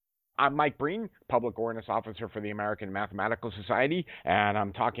I'm Mike Breen, Public Awareness Officer for the American Mathematical Society, and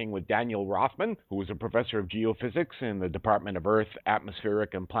I'm talking with Daniel Rothman, who is a professor of geophysics in the Department of Earth,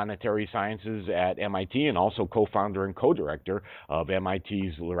 Atmospheric, and Planetary Sciences at MIT, and also co-founder and co-director of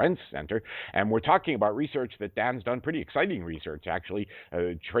MIT's Lorentz Center. And we're talking about research that Dan's done, pretty exciting research, actually,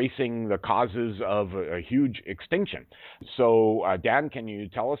 tracing the causes of a huge extinction. So, Dan, can you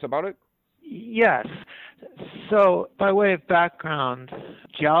tell us about it? Yes. So, by way of background,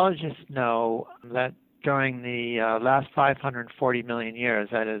 geologists know that during the last 540 million years,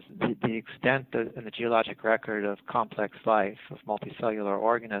 that is the extent in the geologic record of complex life, of multicellular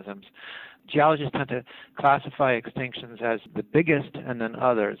organisms, geologists tend to classify extinctions as the biggest and then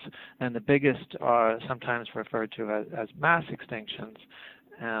others. And the biggest are sometimes referred to as mass extinctions.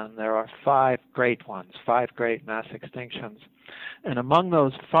 And there are five great ones, five great mass extinctions. And among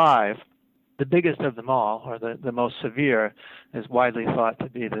those five, the biggest of them all, or the most severe, is widely thought to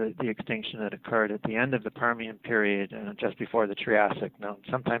be the extinction that occurred at the end of the Permian period, just before the Triassic,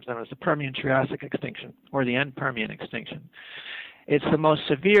 sometimes known as the Permian-Triassic extinction, or the end Permian extinction. It's the most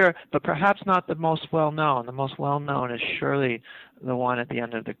severe, but perhaps not the most well-known. The most well-known is surely the one at the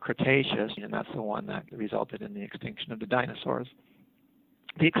end of the Cretaceous, and that's the one that resulted in the extinction of the dinosaurs.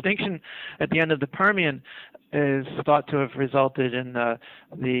 The extinction at the end of the Permian is thought to have resulted in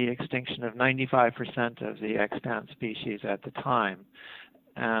the extinction of 95% of the extant species at the time.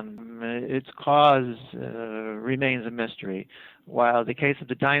 And its cause remains a mystery. While the case of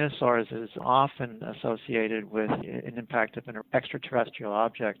the dinosaurs is often associated with an impact of an extraterrestrial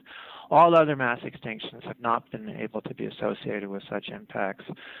object, all other mass extinctions have not been able to be associated with such impacts.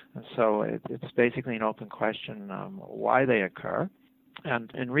 And so it's basically an open question why they occur.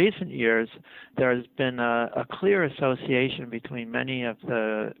 And in recent years, there has been a clear association between many of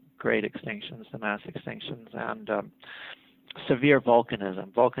the great extinctions, the mass extinctions, and severe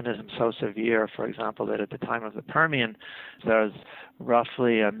volcanism. Volcanism so severe, for example, that at the time of the Permian, there's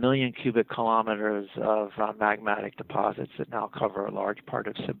roughly 1 million cubic kilometers of magmatic deposits that now cover a large part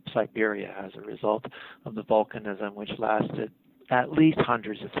of Siberia as a result of the volcanism, which lasted at least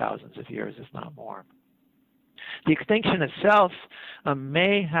hundreds of thousands of years, if not more. The extinction itself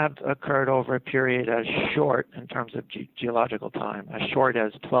may have occurred over a period as short in terms of geological time, as short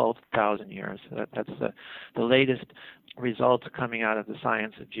as 12,000 years. That's the latest results coming out of the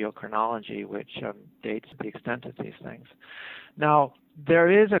science of geochronology, which dates the extent of these things. Now,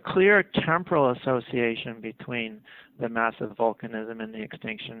 there is a clear temporal association between the massive volcanism and the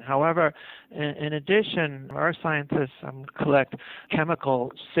extinction. However, in addition, Earth scientists collect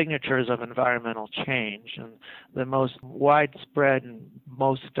chemical signatures of environmental change. And the most widespread and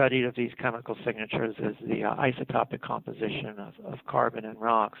most studied of these chemical signatures is the isotopic composition of carbon in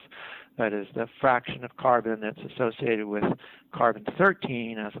rocks. That is, the fraction of carbon that's associated with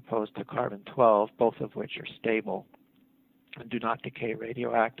carbon-13 as opposed to carbon-12, both of which are stable and do not decay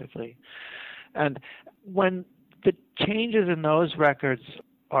radioactively. And when the changes in those records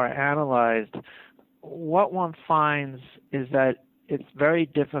are analyzed, what one finds is that it's very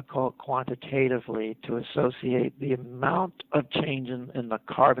difficult quantitatively to associate the amount of change in the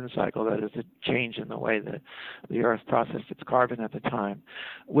carbon cycle, that is, the change in the way that the Earth processed its carbon at the time,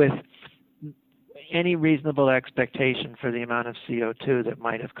 with any reasonable expectation for the amount of CO2 that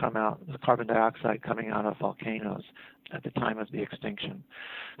might have come out, the carbon dioxide coming out of volcanoes at the time of the extinction.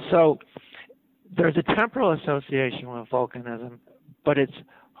 So there's a temporal association with volcanism, but it's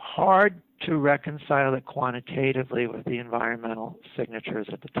hard to reconcile it quantitatively with the environmental signatures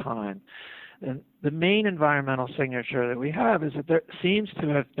at the time. And the main environmental signature that we have is that there seems to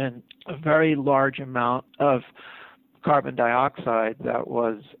have been a very large amount of carbon dioxide that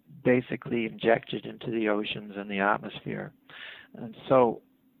was basically injected into the oceans and the atmosphere. And so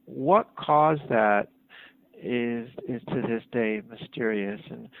what caused that is to this day mysterious.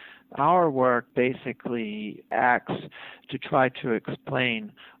 And our work basically acts to try to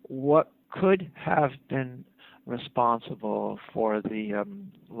explain what could have been responsible for the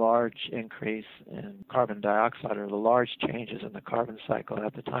large increase in carbon dioxide, or the large changes in the carbon cycle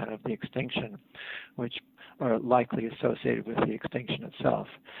at the time of the extinction, which are likely associated with the extinction itself.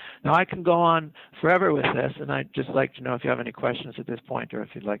 Now, I can go on forever with this, and I'd just like to know if you have any questions at this point, or if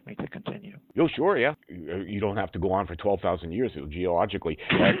you'd like me to continue. Oh, sure, yeah. You don't have to go on for 12,000 years geologically.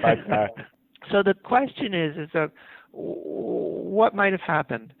 So the question is what might have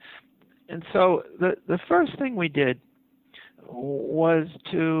happened? And so the first thing we did was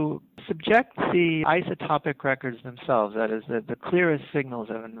to subject the isotopic records themselves, that is, the clearest signals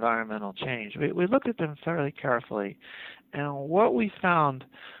of environmental change. We looked at them fairly carefully, and what we found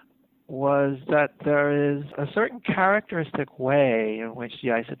was that there is a certain characteristic way in which the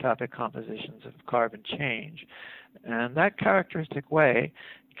isotopic compositions of carbon change. And that characteristic way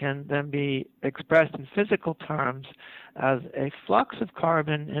can then be expressed in physical terms as a flux of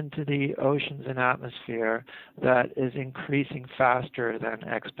carbon into the oceans and atmosphere that is increasing faster than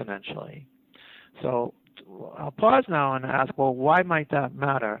exponentially. So I'll pause now and ask, well, why might that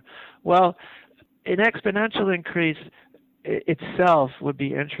matter? Well, an exponential increase itself would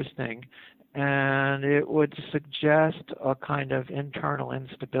be interesting, and it would suggest a kind of internal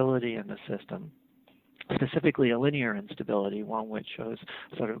instability in the system, specifically a linear instability, one which was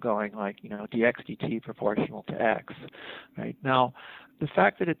sort of going like, dx dt proportional to x. Right? Now, the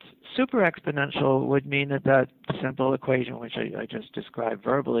fact that it's super exponential would mean that simple equation, which I just described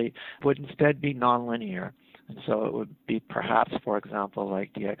verbally, would instead be nonlinear. And so it would be perhaps, for example,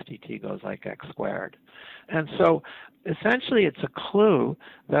 like dx dt goes like x squared. And so essentially it's a clue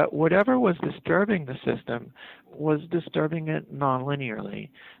that whatever was disturbing the system was disturbing it nonlinearly.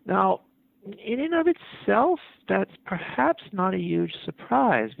 Now, in and of itself, that's perhaps not a huge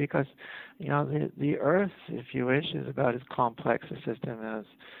surprise because, the Earth, if you wish, is about as complex a system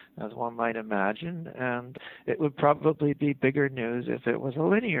as one might imagine, and it would probably be bigger news if it was a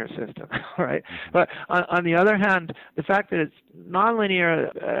linear system, right? But on the other hand, the fact that it's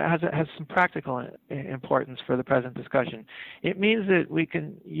nonlinear has some practical importance for the present discussion. It means that we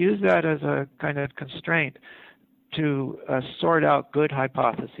can use that as a kind of constraint to sort out good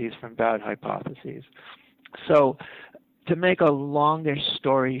hypotheses from bad hypotheses. So to make a longish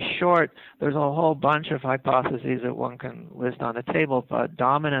story short, there's a whole bunch of hypotheses that one can list on the table, but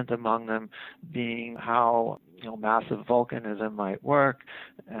dominant among them being how massive volcanism might work,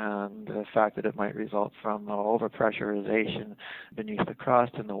 and the fact that it might result from overpressurization beneath the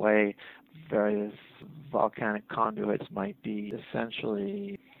crust, and the way various volcanic conduits might be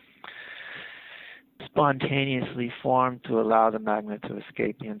essentially spontaneously formed to allow the magma to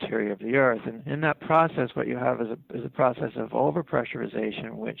escape the interior of the Earth. And in that process, what you have is a process of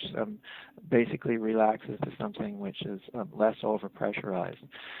overpressurization, which basically relaxes to something which is less overpressurized.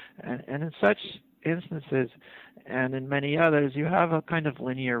 And in such instances, and in many others, you have a kind of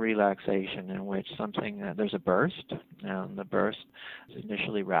linear relaxation in which there's a burst, and the burst is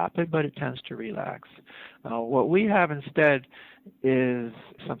initially rapid, but it tends to relax. What we have instead is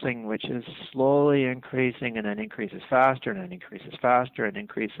something which is slowly increasing and then increases faster and then increases faster and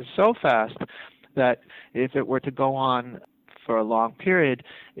increases so fast that if it were to go on for a long period,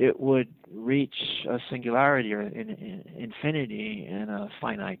 it would reach a singularity or infinity in a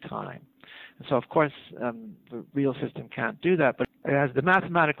finite time. And so, of course, the real system can't do that, but it has the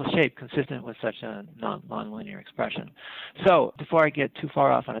mathematical shape consistent with such a nonlinear expression. So, before I get too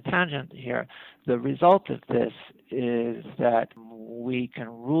far off on a tangent here, the result of this is that we can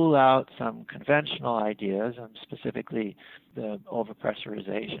rule out some conventional ideas, and specifically the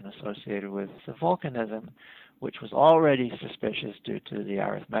overpressurization associated with the volcanism, which was already suspicious due to the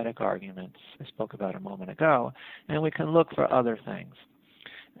arithmetic arguments I spoke about a moment ago, and we can look for other things.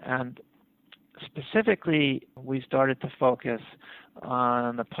 And specifically, we started to focus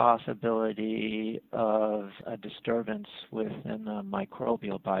on the possibility of a disturbance within the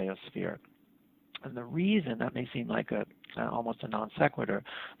microbial biosphere. And the reason, that may seem like almost a non sequitur,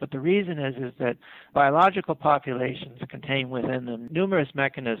 but the reason is that biological populations contain within them numerous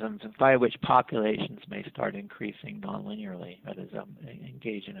mechanisms by which populations may start increasing nonlinearly, that is,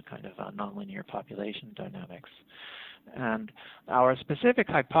 engage in a kind of nonlinear population dynamics. And our specific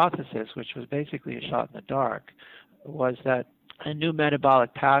hypothesis, which was basically a shot in the dark, was that a new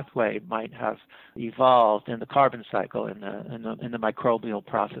metabolic pathway might have evolved in the carbon cycle, in the microbial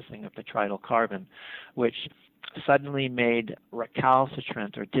processing of detrital carbon, which suddenly made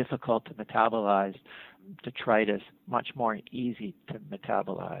recalcitrant or difficult to metabolize detritus much more easy to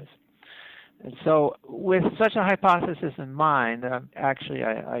metabolize. And so with such a hypothesis in mind, actually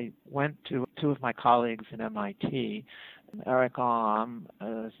I went to two of my colleagues at MIT, Eric Alm,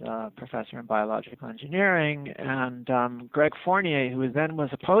 is a professor in biological engineering, and Greg Fournier, who then was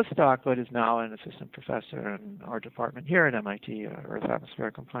a postdoc but is now an assistant professor in our department here at MIT, Earth,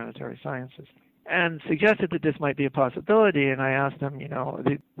 Atmospheric and Planetary Sciences, and suggested that this might be a possibility. And I asked them,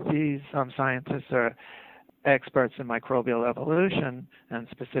 these scientists are experts in microbial evolution, and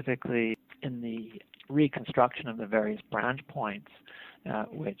specifically in the reconstruction of the various branch points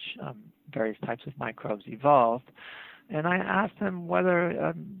at which various types of microbes evolved. And I asked them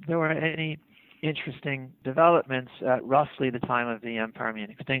whether there were any interesting developments at roughly the time of the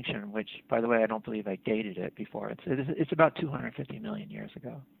Permian extinction, which, by the way, I don't believe I dated it before. It's about 250 million years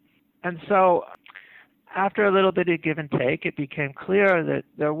ago. And so After a little bit of give and take, it became clear that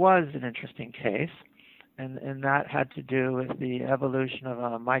there was an interesting case, and that had to do with the evolution of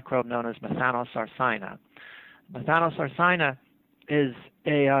a microbe known as Methanolsarsina. Methanolsarsina is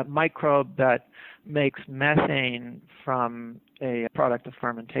a microbe that makes methane from a product of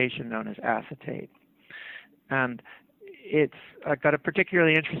fermentation known as acetate. And it's got a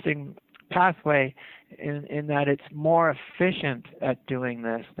particularly interesting pathway in that it's more efficient at doing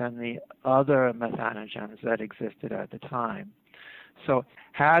this than the other methanogens that existed at the time. So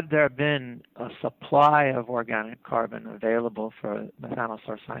had there been a supply of organic carbon available for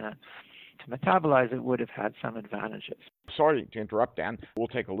Methanolsarsina to metabolize, it would have had some advantages. Sorry to interrupt, Dan. We'll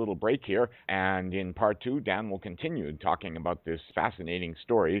take a little break here, and in part two, Dan will continue talking about this fascinating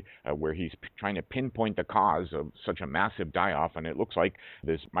story where he's trying to pinpoint the cause of such a massive die-off, and it looks like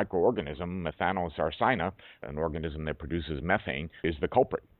this microorganism, Methanolsarsina, an organism that produces methane, is the culprit.